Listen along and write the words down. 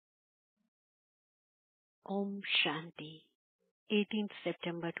Om Shanti, 18th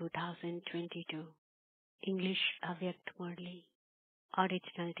September 2022. English Avyakt Murli.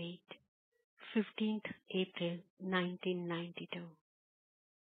 Original date 15th April 1992.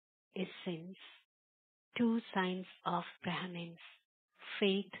 Essence: two signs of Brahmins,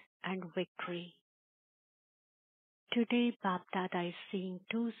 faith and victory. Today Bapdada is seeing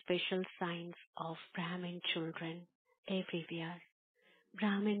two special signs of Brahmin children everywhere.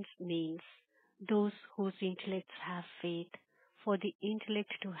 Brahmins means those whose intellects have faith. For the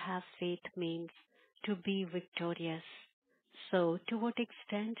intellect to have faith means to be victorious. So, to what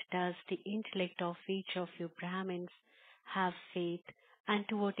extent does the intellect of each of you Brahmins have faith, and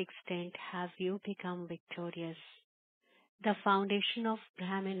to what extent have you become victorious? The foundation of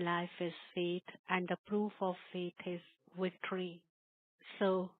Brahmin life is faith, and the proof of faith is victory.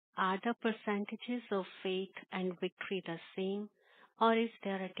 So, are the percentages of faith and victory the same, or is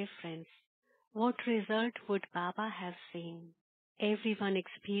there a difference? What result would Baba have seen? Everyone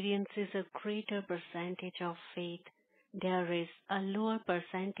experiences a greater percentage of faith. There is a lower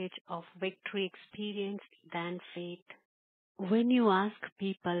percentage of victory experienced than faith. When you ask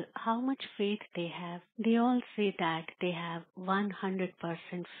people how much faith they have, they all say that they have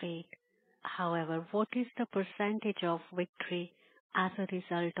 100% faith. However, what is the percentage of victory as a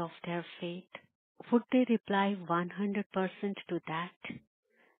result of their faith? Would they reply 100% to that?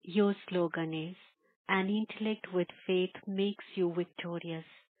 Your slogan is, an intellect with faith makes you victorious.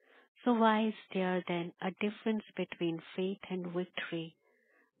 So why is there then a difference between faith and victory?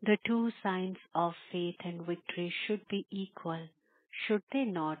 The two signs of faith and victory should be equal, should they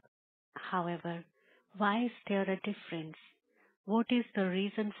not? However, why is there a difference? What is the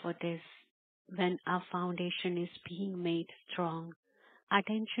reason for this? When our foundation is being made strong,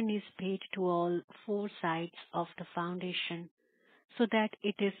 attention is paid to all four sides of the foundation so that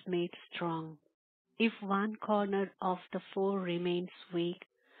it is made strong. If one corner of the four remains weak,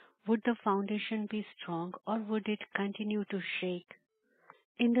 would the foundation be strong, or would it continue to shake?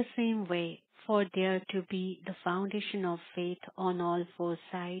 In the same way, for there to be the foundation of faith on all four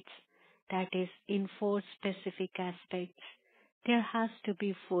sides, that is, in four specific aspects, there has to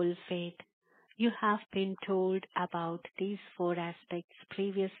be full faith. You have been told about these four aspects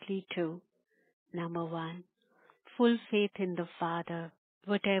previously too. Number one, full faith in the Father,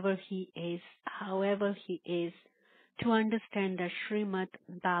 whatever He is, however He is, to understand the Srimad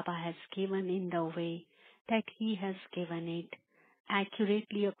Baba has given in the way that He has given it,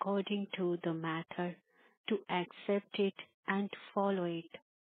 accurately according to the matter, to accept it and to follow it.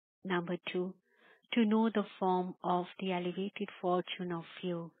 Number two, to know the form of the elevated fortune of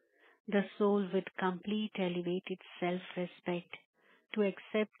you, the soul with complete elevated self-respect, to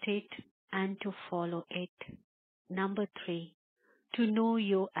accept it and to follow it. Number three, to know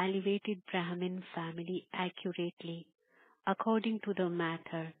your elevated Brahmin family accurately, according to the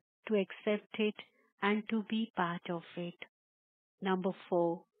matter, to accept it and to be part of it. Number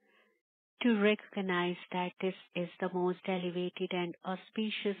four, to recognize that this is the most elevated and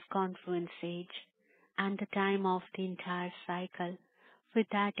auspicious confluence age and the time of the entire cycle with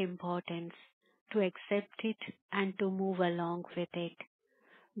that importance, to accept it and to move along with it.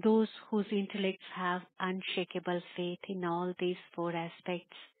 Those whose intellects have unshakable faith in all these four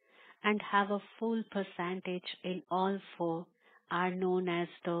aspects and have a full percentage in all four are known as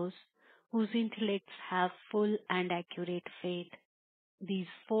those whose intellects have full and accurate faith. These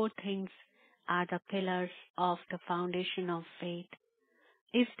four things are the pillars of the foundation of faith.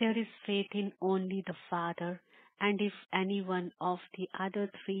 If there is faith in only the Father, and if any one of the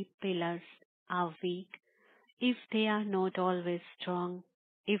other three pillars are weak, if they are not always strong,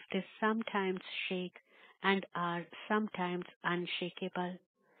 if they sometimes shake and are sometimes unshakable,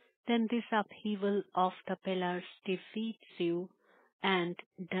 then this upheaval of the pillars defeats you and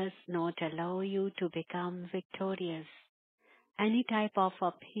does not allow you to become victorious. Any type of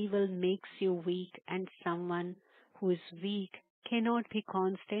upheaval makes you weak, and someone who is weak cannot be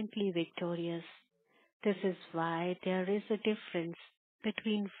constantly victorious. This is why there is a difference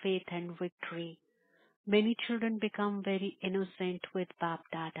between faith and victory. Many children become very innocent with Bap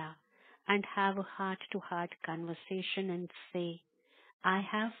Dada and have a heart-to-heart conversation and say, I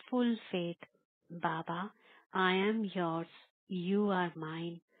have full faith. Baba, I am yours. You are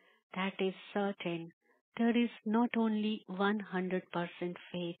mine. That is certain. There is not only 100%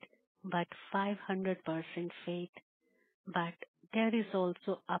 faith, but 500% faith. But there is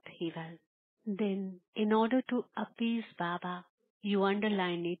also upheaval. Then, in order to appease Baba, you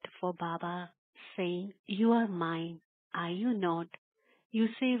underline it for Baba, saying, You are mine, are you not? You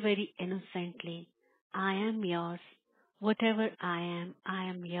say very innocently, I am yours. Whatever I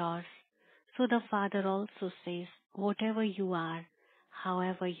am yours. So the Father also says, whatever you are,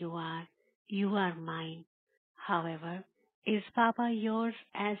 however you are mine. However, is Baba yours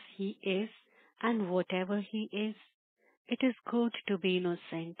as he is and whatever he is? It is good to be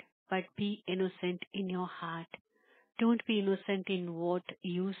innocent, but be innocent in your heart. Don't be innocent in what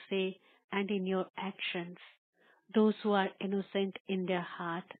you say and in your actions. Those who are innocent in their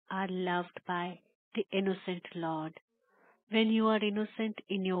heart are loved by the innocent Lord. When you are innocent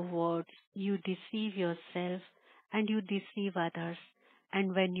in your words, you deceive yourself and you deceive others.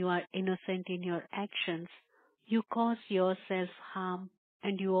 And when you are innocent in your actions, you cause yourself harm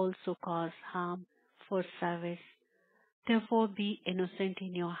and you also cause harm for service. Therefore, be innocent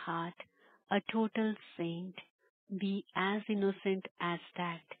in your heart, a total saint. Be as innocent as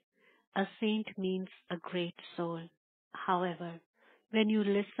that. A saint means a great soul. However, when you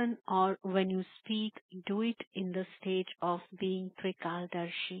listen or when you speak, do it in the stage of being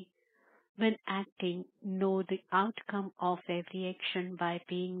Trikaldarshi. When acting, know the outcome of every action by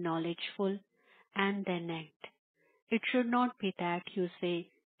being knowledgeful and then act. It should not be that you say,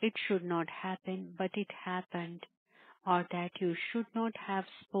 it should not happen, but it happened, or that you should not have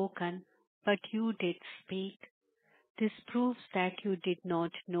spoken, but you did speak. This proves that you did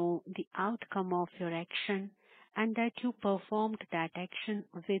not know the outcome of your action and that you performed that action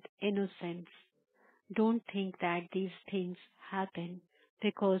with innocence. Don't think that these things happen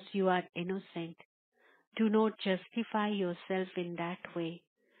because you are innocent. Do not justify yourself in that way.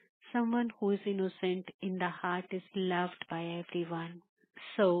 Someone who is innocent in the heart is loved by everyone.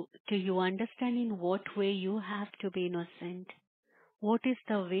 So, do you understand in what way you have to be innocent? What is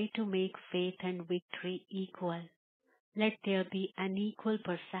the way to make faith and victory equal? Let there be an equal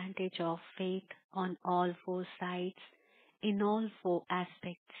percentage of faith on all four sides, in all four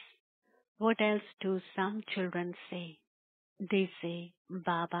aspects. What else do some children say? They say,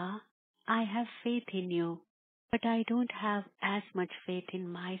 Baba, I have faith in you, but I don't have as much faith in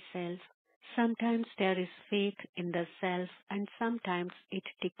myself. Sometimes there is faith in the self and sometimes it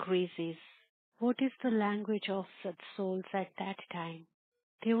decreases. What is the language of such souls at that time?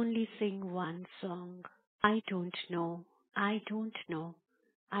 They only sing one song. I don't know. I don't know.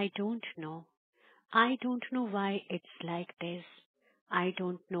 I don't know. I don't know why it's like this. I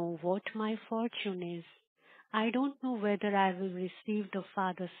don't know what my fortune is. I don't know whether I will receive the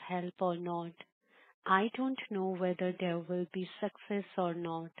Father's help or not. I don't know whether there will be success or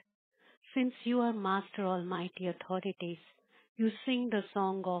not. Since you are Master Almighty authorities, you sing the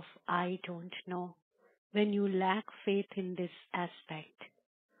song of I don't know when you lack faith in this aspect.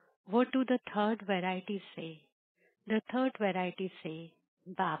 What do the third variety say? The third variety say,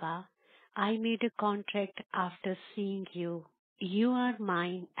 Baba, I made a contract after seeing you. You are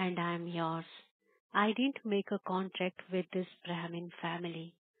mine and I am yours. I didn't make a contract with this Brahmin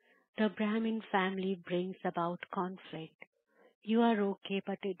family. The Brahmin family brings about conflict. You are okay,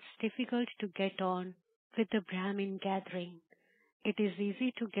 but it's difficult to get on with the Brahmin gathering. It is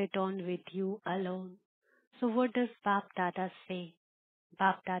easy to get on with you alone. So what does Bap Dada say?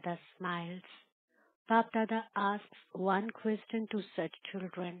 Bap Dada smiles. Bap Dada asks one question to such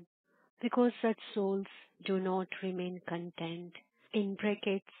children, because such souls do not remain content. In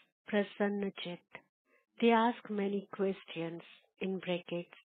brackets, Prasannachit. They ask many questions, in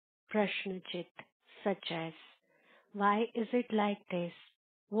brackets, Prashnachit, such as, why is it like this?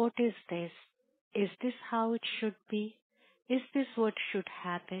 What is this? Is this how it should be? Is this what should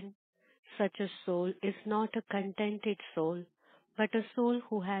happen? Such a soul is not a contented soul, but a soul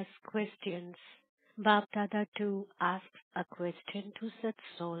who has questions. Bapdada too asks a question to such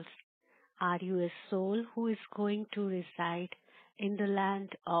souls. Are you a soul who is going to reside in the land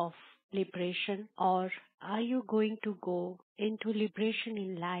of liberation, or are you going to go into liberation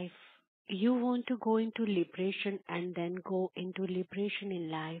in life? You want to go into liberation and then go into liberation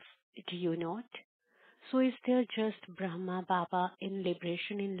in life, do you not? So is there just Brahma Baba in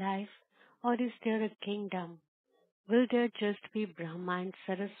liberation in life, or is there a kingdom? Will there just be Brahma and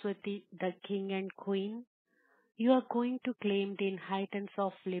Saraswati, the king and queen? You are going to claim the inheritance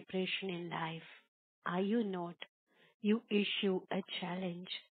of liberation in life. Are you not? You issue a challenge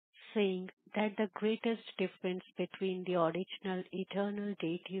saying that the greatest difference between the original eternal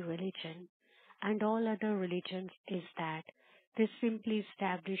deity religion and all other religions is that they simply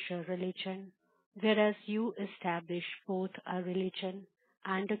establish a religion, whereas you establish both a religion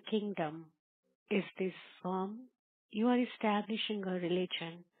and a kingdom. Is this firm? You are establishing a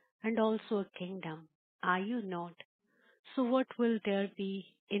religion and also a kingdom, are you not? So what will there be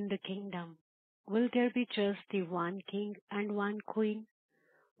in the kingdom? Will there be just the one king and one queen?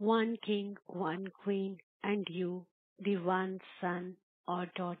 One king, one queen, and you, the one son or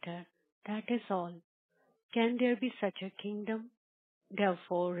daughter That is all. Can there be such a kingdom?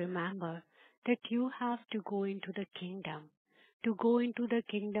 Therefore, remember that you have to go into the kingdom. To go into the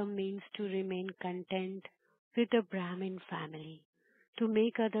kingdom means to remain content with the Brahmin family, to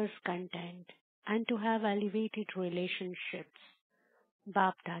make others content, and to have elevated relationships.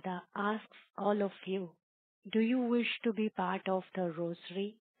 Bap Dada asks all of you, do you wish to be part of the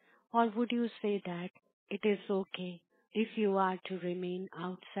rosary? Or would you say that it is okay if you are to remain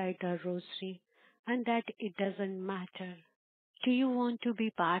outside the rosary and that it doesn't matter? Do you want to be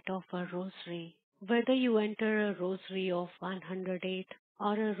part of a rosary? Whether you enter a rosary of 108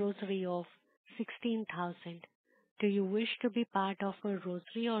 or a rosary of 16,000, do you wish to be part of a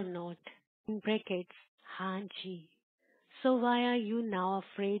rosary or not? In brackets, Hanji. So why are you now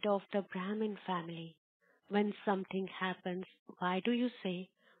afraid of the Brahmin family? When something happens, why do you say,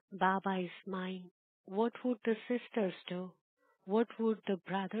 Baba is mine? What would the sisters do? What would the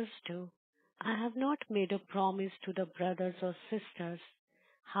brothers do? I have not made a promise to the brothers or sisters.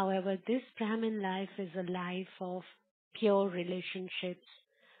 However, this Brahmin life is a life of pure relationships,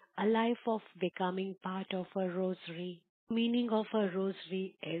 a life of becoming part of a rosary. Meaning of a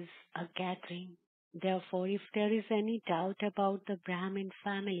rosary is a gathering. Therefore, if there is any doubt about the Brahmin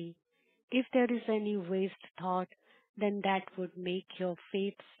family, if there is any waste thought, then that would make your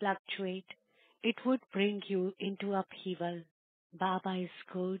faith fluctuate. It would bring you into upheaval. Baba is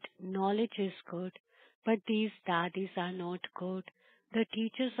good, knowledge is good, but these daddies are not good. The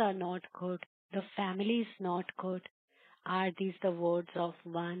teachers are not good. The family is not good. Are these the words of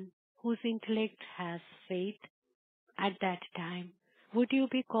one whose intellect has faith? At that time, would you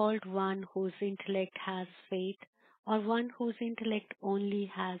be called one whose intellect has faith or one whose intellect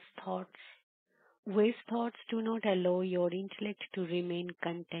only has thoughts? Waste thoughts do not allow your intellect to remain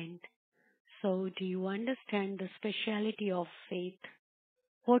content. So, do you understand the speciality of faith?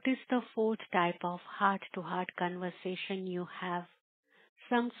 What is the fourth type of heart to heart conversation you have?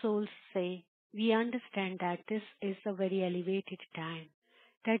 Some souls say, we understand that this is a very elevated time,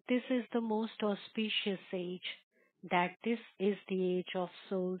 that this is the most auspicious age, that this is the age of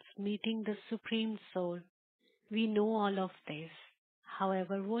souls meeting the Supreme Soul. We know all of this.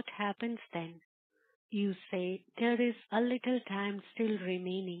 However, what happens then? You say, there is a little time still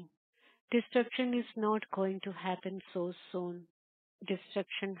remaining. Destruction is not going to happen so soon.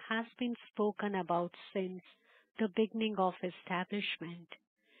 Destruction has been spoken about since the beginning of establishment,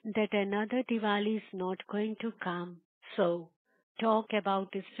 that another Diwali is not going to come. So, talk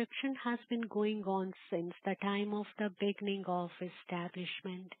about destruction has been going on since the time of the beginning of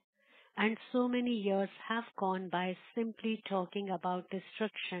establishment, and so many years have gone by simply talking about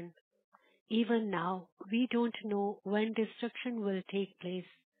destruction. Even now, we don't know when destruction will take place.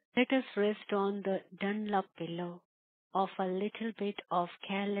 Let us rest on the Dunlop pillow of a little bit of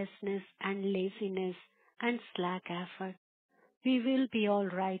carelessness and laziness and slack effort. We will be all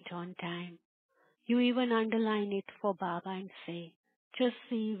right on time. You even underline it for Baba and say, just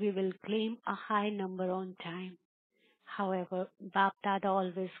see, we will claim a high number on time. However, Bab Dada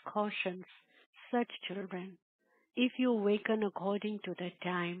always cautions such children. If you awaken according to the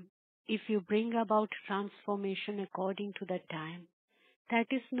time, if you bring about transformation according to the time, that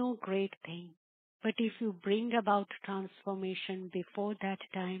is no great thing. But if you bring about transformation before that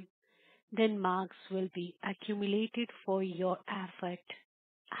time, then marks will be accumulated for your effort.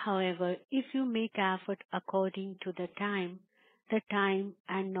 However, if you make effort according to the time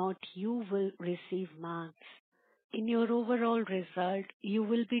and not you will receive marks. In your overall result, you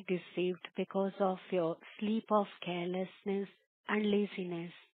will be deceived because of your sleep of carelessness and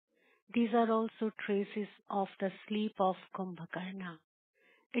laziness. These are also traces of the sleep of Kumbhakarna.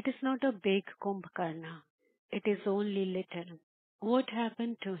 It is not a big Kumbhakarna. It is only little. What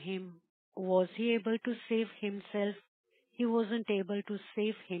happened to him? Was he able to save himself? He wasn't able to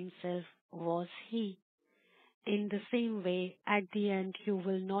save himself, was he? In the same way, at the end, you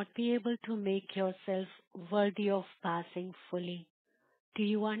will not be able to make yourself worthy of passing fully. Do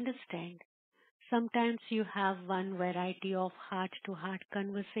you understand? Sometimes you have one variety of heart-to-heart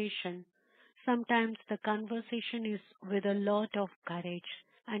conversation. Sometimes the conversation is with a lot of courage,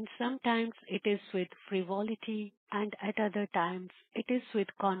 and sometimes it is with frivolity, and at other times it is with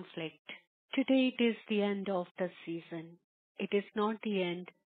conflict. Today it is the end of the season. It is not the end,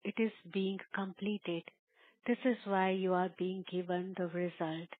 it is being completed. This is why you are being given the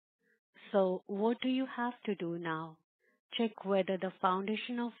result. So, what do you have to do now? Check whether the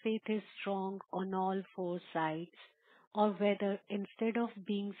foundation of faith is strong on all four sides, or whether instead of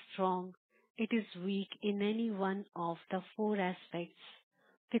being strong, it is weak in any one of the four aspects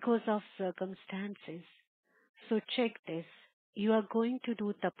because of circumstances. So check this. You are going to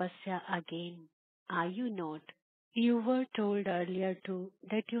do tapasya again, are you not? You were told earlier too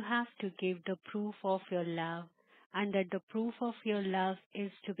that you have to give the proof of your love and that the proof of your love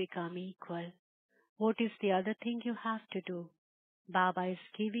is to become equal. What is the other thing you have to do? Baba is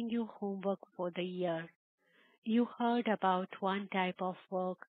giving you homework for the year. You heard about one type of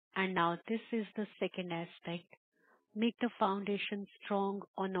work and now this is the second aspect. Make the foundation strong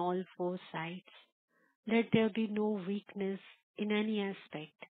on all four sides. Let there be no weakness in any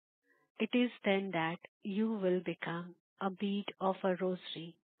aspect. It is then that you will become a bead of a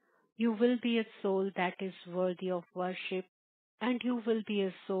rosary. You will be a soul that is worthy of worship, and you will be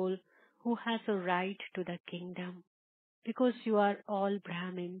a soul who has a right to the kingdom, because you are all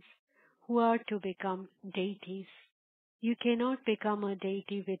Brahmins who are to become deities. You cannot become a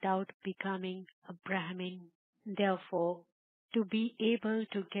deity without becoming a Brahmin. Therefore, to be able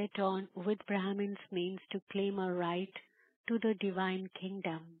to get on with Brahmins means to claim a right to the divine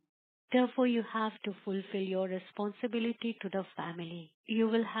kingdom. Therefore, you have to fulfill your responsibility to the family. You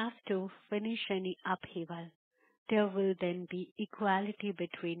will have to finish any upheaval. There will then be equality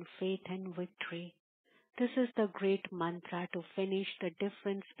between faith and victory. This is the great mantra to finish the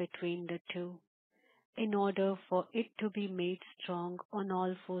difference between the two. In order for it to be made strong on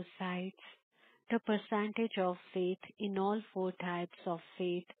all four sides, the percentage of faith in all four types of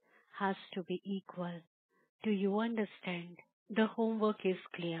faith has to be equal. Do you understand? The homework is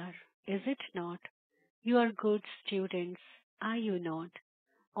clear, is it not? You are good students, are you not?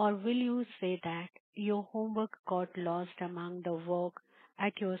 Or will you say that your homework got lost among the work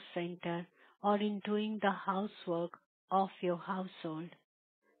at your center or in doing the housework of your household?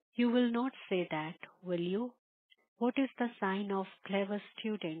 You will not say that, will you? What is the sign of clever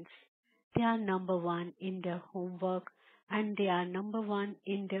students? They are number one in their homework and they are number one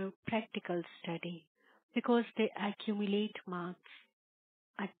in their practical study because they accumulate marks.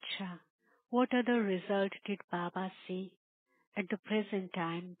 Acha. What other result did Baba see? At the present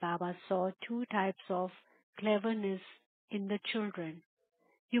time, Baba saw two types of cleverness in the children.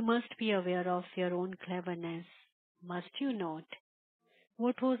 You must be aware of your own cleverness, must you not?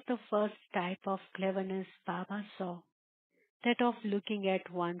 What was the first type of cleverness Baba saw? That of looking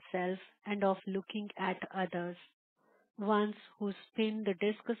at oneself and of looking at others. Ones who spin the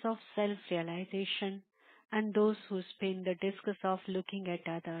discus of self-realization and those who spin the discus of looking at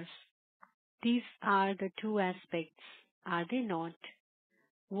others. These are the two aspects, are they not?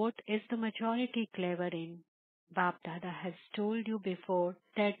 What is the majority clever in? Bab Dada has told you before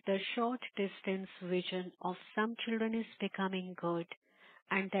that the short distance vision of some children is becoming good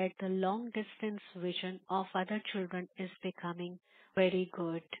and that the long distance vision of other children is becoming very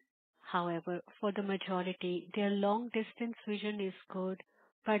good. However, for the majority, their long distance vision is good,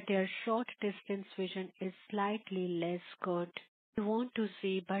 but their short distance vision is slightly less good. They want to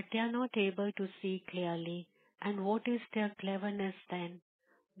see, but they are not able to see clearly. And what is their cleverness then?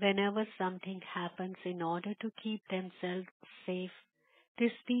 Whenever something happens in order to keep themselves safe,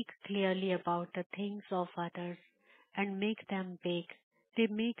 they speak clearly about the things of others and make them big. They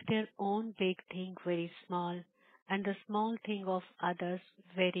make their own big thing very small and the small thing of others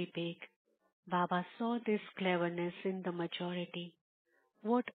very big. Baba saw this cleverness in the majority.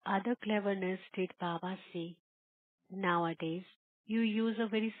 What other cleverness did Baba see? Nowadays, you use a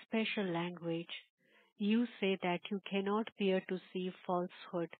very special language. You say that you cannot bear to see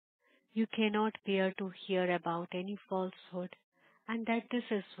falsehood. You cannot bear to hear about any falsehood, and that this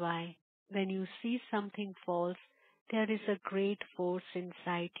is why, when you see something false, there is a great force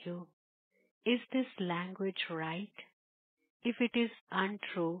inside you. Is this language right? If it is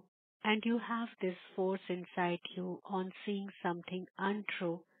untrue, and you have this force inside you on seeing something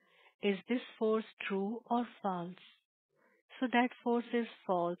untrue, is this force true or false? So that force is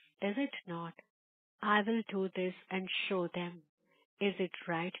false, is it not? I will do this and show them. Is it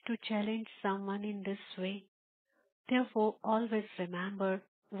right to challenge someone in this way? Therefore, always remember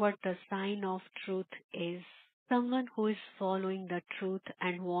what the sign of truth is. Someone who is following the truth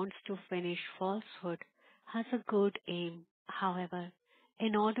and wants to finish falsehood has a good aim. However,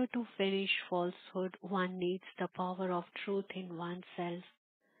 in order to finish falsehood, one needs the power of truth in oneself.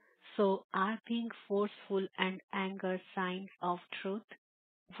 So, are being forceful and anger signs of truth?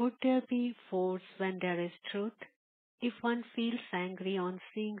 Would there be force when there is truth? If one feels angry on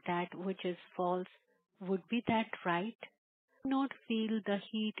seeing that which is false, would be that right? Not feel the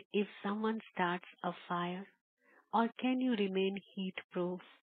heat if someone starts a fire? Or can you remain heat proof?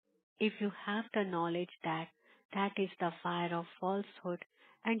 If you have the knowledge that that is the fire of falsehood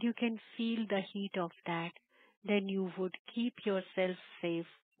and you can feel the heat of that, then you would keep yourself safe,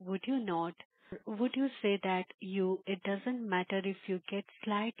 would you not? Would you say that it doesn't matter if you get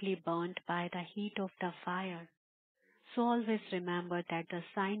slightly burnt by the heat of the fire? So always remember that the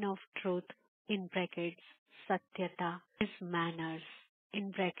sign of truth in brackets satyata is manners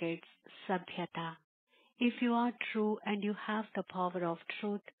in brackets sabhyata. If you are true and you have the power of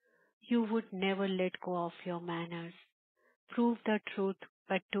truth, you would never let go of your manners. Prove the truth,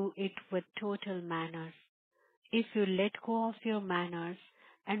 but do it with total manners. If you let go of your manners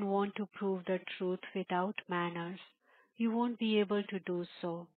and want to prove the truth without manners, you won't be able to do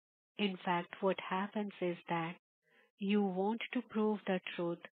so. In fact, what happens is that you want to prove the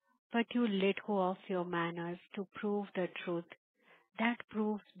truth, but you let go of your manners to prove the truth. That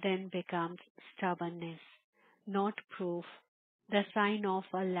proof then becomes stubbornness, not proof. The sign of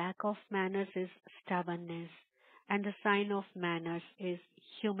a lack of manners is stubbornness, and the sign of manners is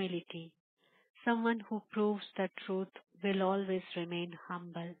humility. Someone who proves the truth will always remain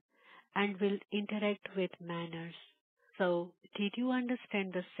humble and will interact with manners. So, did you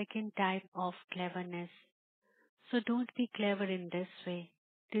understand the second type of cleverness? So don't be clever in this way.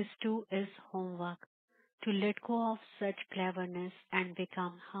 This too is homework. To let go of such cleverness and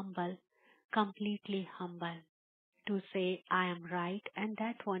become humble, completely humble. To say I am right and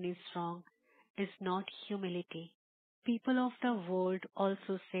that one is wrong is not humility. People of the world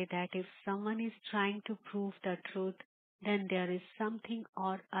also say that if someone is trying to prove the truth, then there is something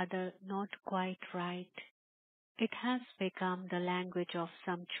or other not quite right. It has become the language of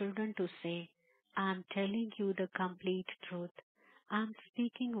some children to say, I'm telling you the complete truth. I'm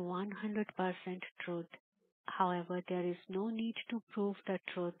speaking 100% truth. However, there is no need to prove the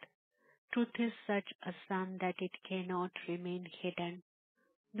truth. Truth is such a sun that it cannot remain hidden.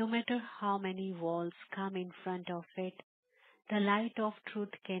 No matter how many walls come in front of it, the light of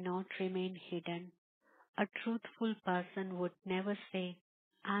truth cannot remain hidden. A truthful person would never say,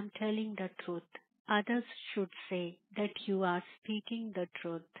 I'm telling the truth. Others should say that you are speaking the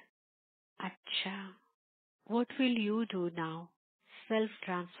truth. Acha. What will you do now? Self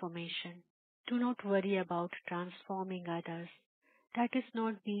transformation. Do not worry about transforming others. That is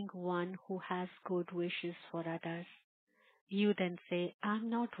not being one who has good wishes for others. You then say, I'm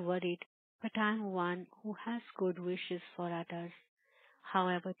not worried, but I'm one who has good wishes for others.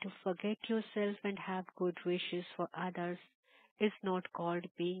 However, to forget yourself and have good wishes for others is not called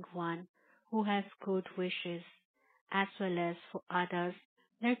being one who has good wishes. As well as for others,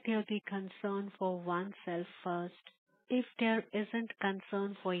 let there be concern for oneself first. If there isn't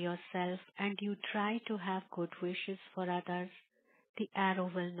concern for yourself and you try to have good wishes for others, the arrow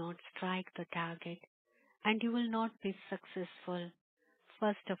will not strike the target and you will not be successful.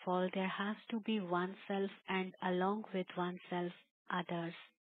 First of all, there has to be oneself and along with oneself, others.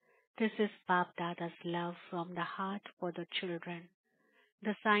 This is Bap Dada's love from the heart for the children.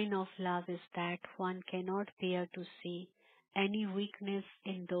 The sign of love is that one cannot bear to see any weakness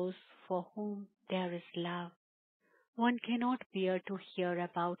in those for whom there is love. One cannot bear to hear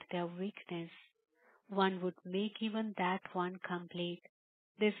about their weakness. One would make even that one complete.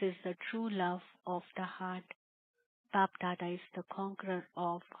 This is the true love of the heart. Bap Dada is the conqueror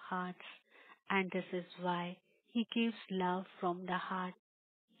of hearts, and this is why he gives love from the heart.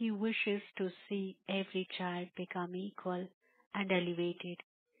 He wishes to see every child become equal and elevated.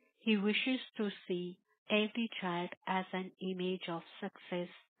 He wishes to see every child as an image of success,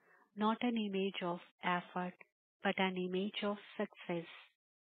 not an image of effort, but an image of success.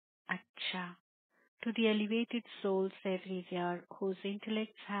 Acha. To the elevated souls everywhere whose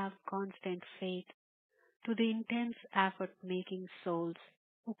intellects have constant faith, to the intense effort making souls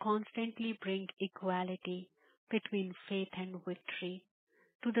who constantly bring equality between faith and victory,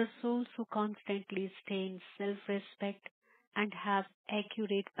 to the souls who constantly stay in self respect and have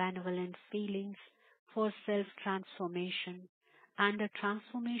accurate benevolent feelings for self transformation and the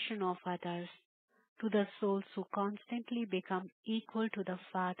transformation of others, to the souls who constantly become equal to the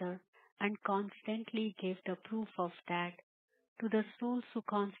Father and constantly give the proof of that, to the souls who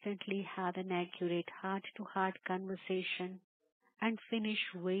constantly have an accurate heart to heart conversation and finish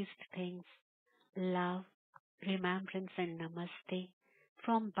waste things, love, remembrance, and namaste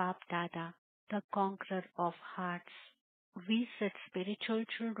from Bap Dada, the conqueror of hearts. We said spiritual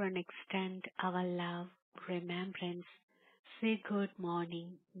children extend our love, remembrance, say good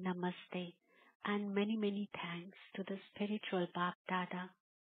morning, namaste, and many, many thanks to the spiritual Bap Dada.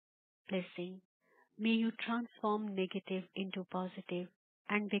 Blessing. May you transform negative into positive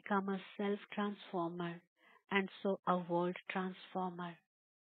and become a self transformer and so a world transformer.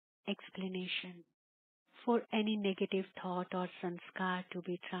 Explanation. For any negative thought or sanskar to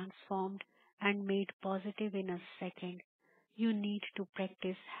be transformed and made positive in a second, You need to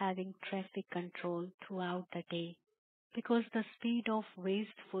practice having traffic control throughout the day because the speed of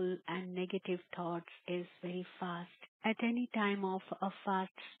wasteful and negative thoughts is very fast. At any time of a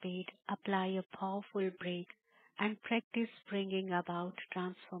fast speed, apply a powerful brake and practice bringing about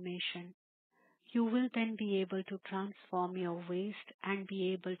transformation. You will then be able to transform your waste and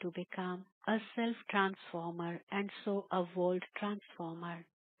be able to become a self transformer and so a world transformer.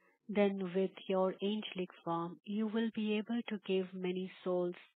 Then, with your angelic form, you will be able to give many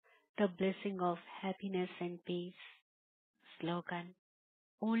souls the blessing of happiness and peace. Slogan: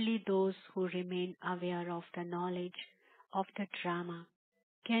 only those who remain aware of the knowledge of the drama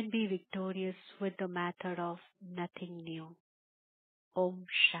can be victorious with the method of nothing new. Om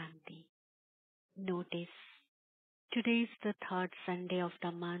Shanti. Notice: today is the third Sunday of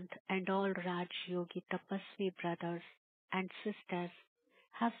the month, and all Raj Yogi Tapasvi brothers and sisters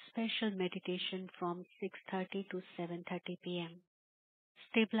have special meditation from 6:30 to 7:30 p.m.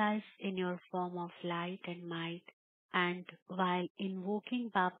 Stabilize in your form of light and might, and while invoking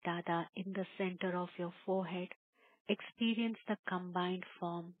Bab Dada in the center of your forehead, experience the combined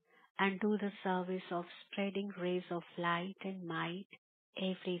form and do the service of spreading rays of light and might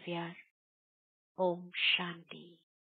everywhere. Om Shanti.